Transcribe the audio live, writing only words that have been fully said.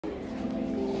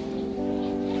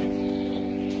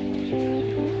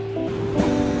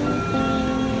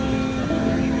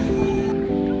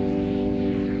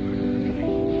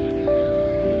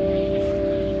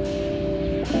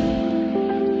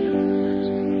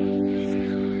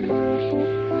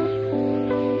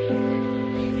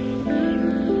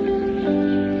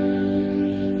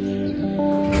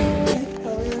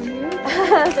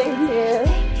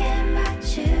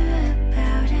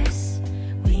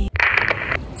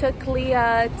Took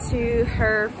Leah to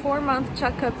her 4-month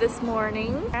checkup this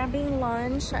morning. Having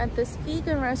lunch at this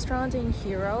vegan restaurant in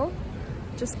Hero.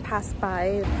 Just passed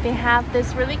by. They have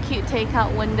this really cute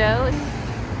takeout window.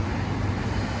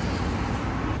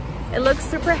 It looks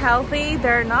super healthy.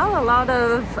 There are not a lot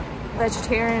of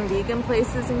vegetarian vegan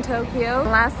places in Tokyo.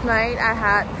 Last night I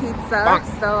had pizza,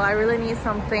 so I really need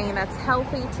something that's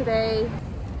healthy today.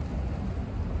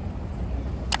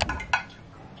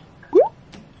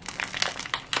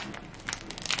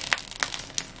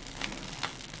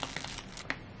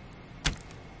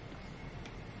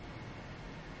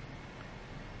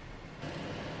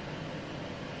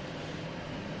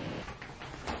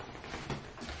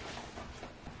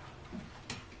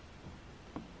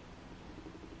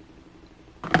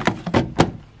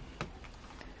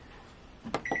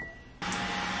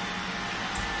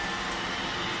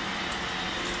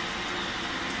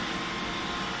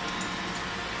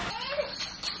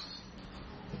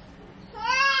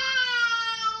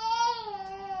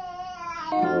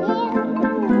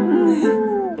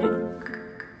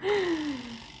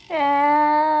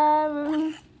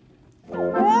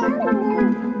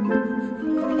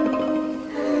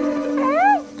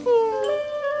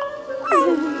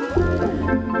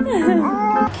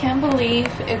 Can't believe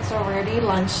it's already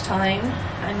lunchtime.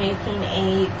 I'm making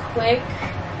a quick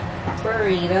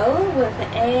burrito with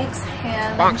eggs,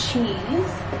 ham, and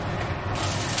cheese.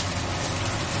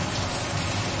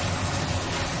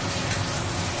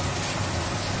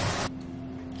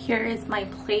 Here is my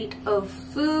plate of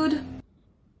food.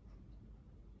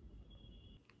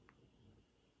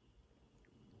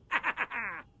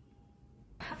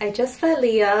 I just fed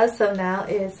Leah, so now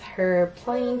is her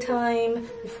playing time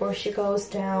before she goes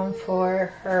down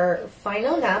for her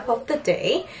final nap of the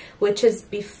day, which is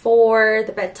before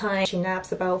the bedtime. She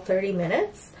naps about 30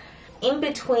 minutes. In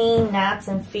between naps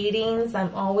and feedings,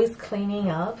 I'm always cleaning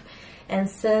up. And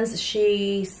since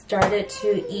she started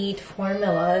to eat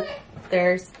formula,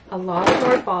 there's a lot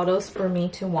more bottles for me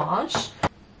to wash.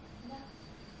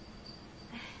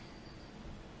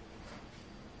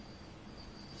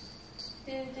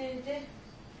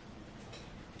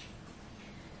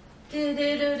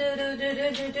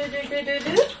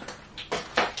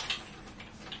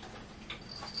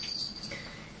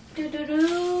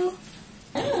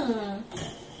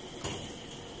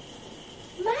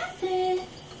 Massive.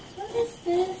 What is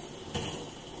this?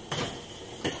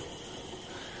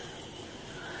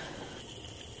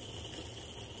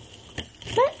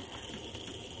 What?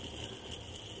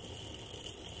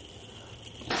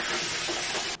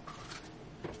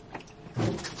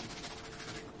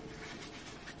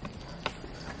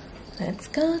 Let's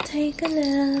go take a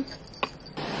nap.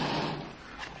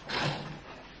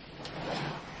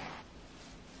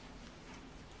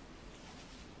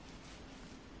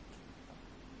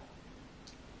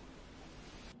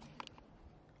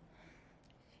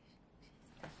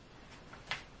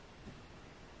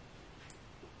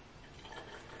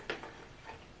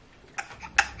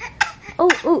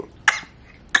 Oh.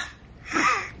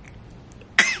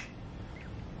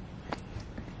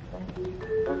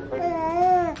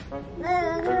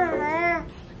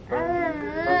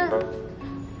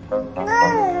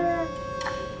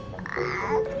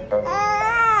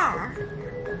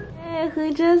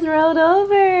 Who just rolled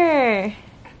over?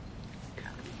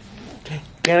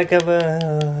 يلا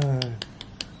كمان.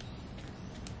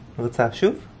 وتصعب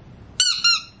شوف.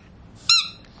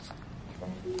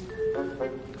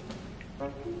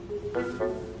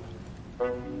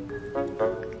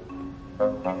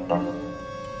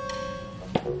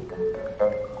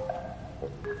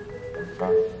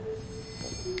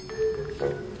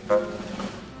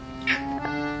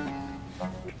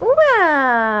 Wow.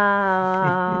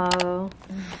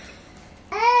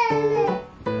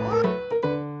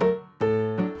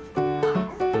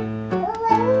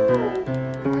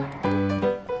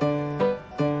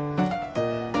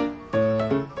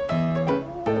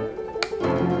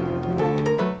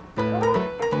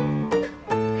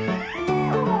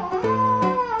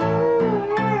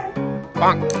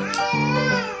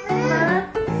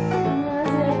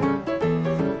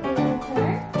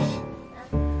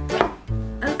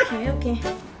 Okay.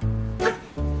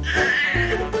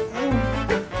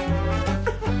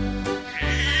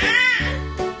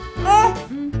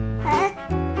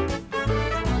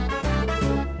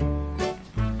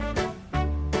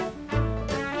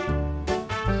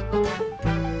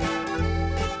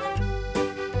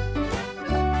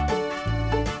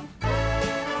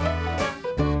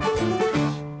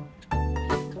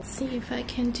 Let's see if I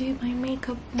can do my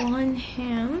makeup one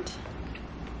hand.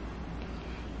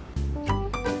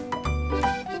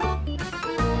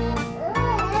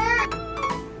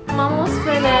 I'm almost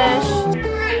finished.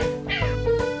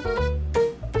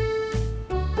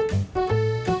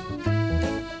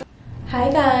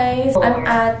 guys, I'm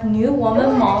at New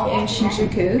Woman Mall in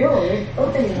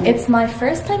Shinjuku. It's my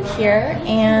first time here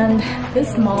and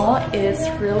this mall is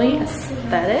really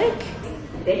aesthetic.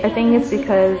 I think it's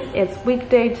because it's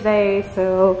weekday today,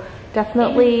 so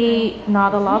definitely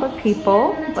not a lot of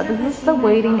people, but this is the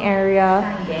waiting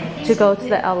area to go to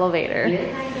the elevator.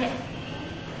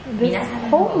 This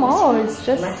whole mall is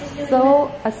just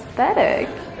so aesthetic.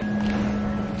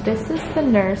 This is the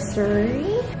nursery.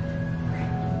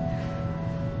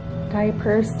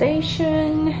 Diaper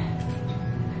station.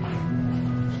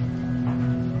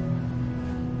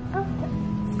 Oh,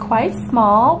 it's quite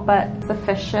small, but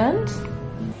sufficient.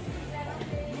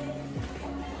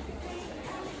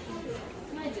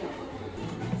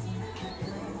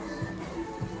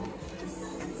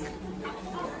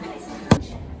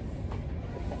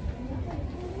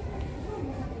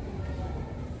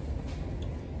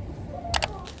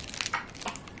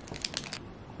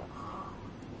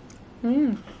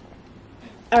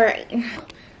 Alright,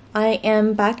 I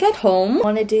am back at home. I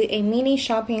want to do a mini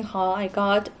shopping haul. I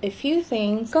got a few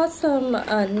things. Got some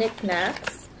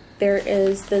knickknacks. There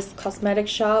is this cosmetic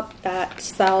shop that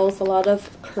sells a lot of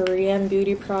Korean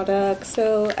beauty products,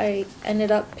 so I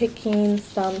ended up picking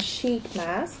some sheet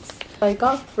masks. I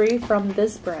got 3 from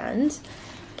this brand.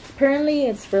 Apparently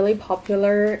it's really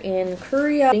popular in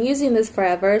Korea. I've been using this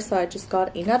forever, so I just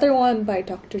got another one by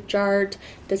Dr. Jart.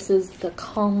 This is the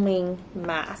calming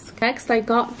mask. Next, I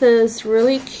got this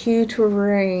really cute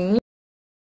ring.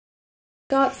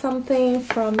 Got something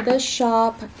from this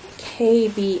shop,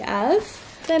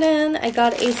 KBF. And then I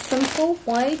got a simple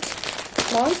white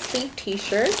long sleeve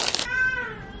t-shirt.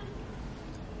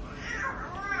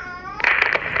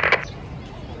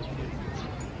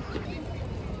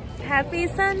 Happy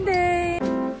Sunday!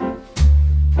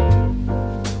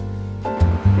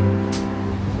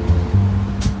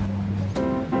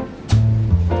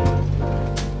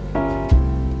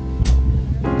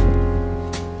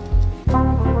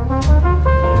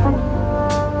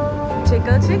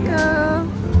 Chico Chico!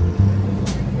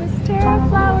 Wisteria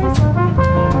flowers!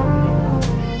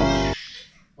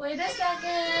 Wait a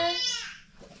second!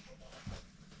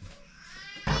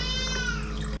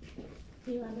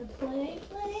 You wanna play?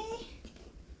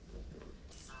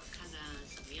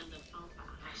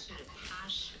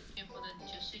 或者你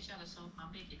就睡觉的时候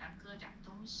旁边给他搁点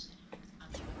东西。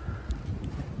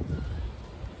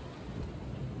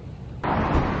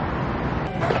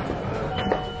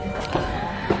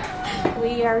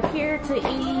 We are here to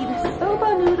eat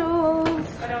soba noodles.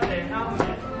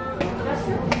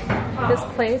 This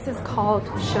place is called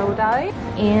Shodai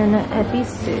in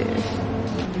Ebisu.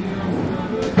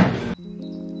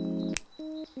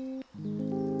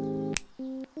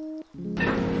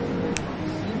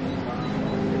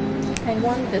 I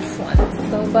want this one,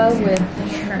 soba with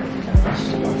shrimp and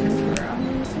vegetable tempura.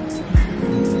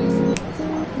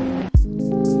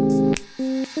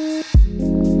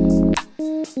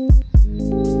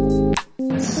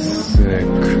 It's a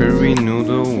curry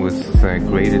noodle with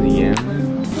grated yam.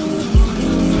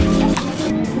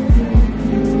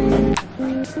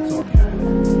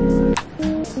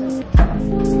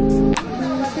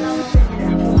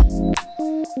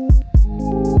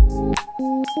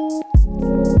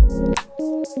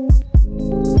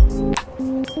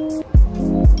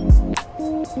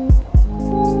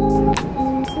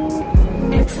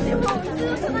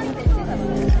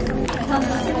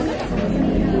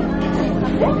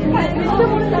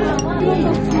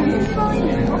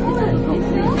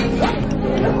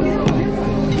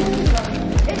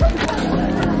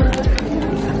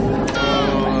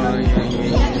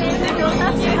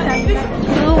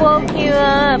 Who woke you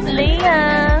up?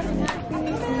 Leah!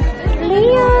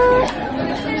 Leah!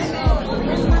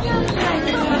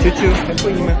 Choo-choo,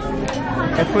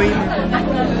 F4E.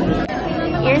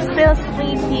 You're still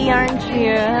sleepy, aren't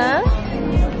you, huh?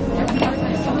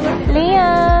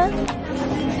 Leah!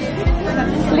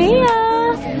 Leah!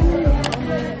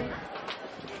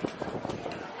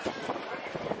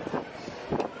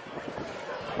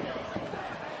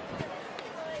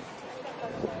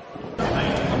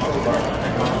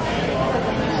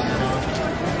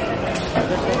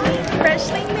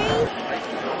 Freshly made.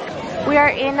 We are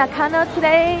in Nakano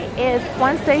today. It's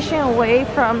one station away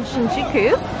from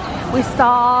Shinjuku. We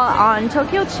saw on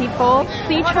Tokyo Chipo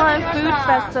Sichuan Food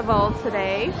Festival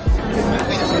today.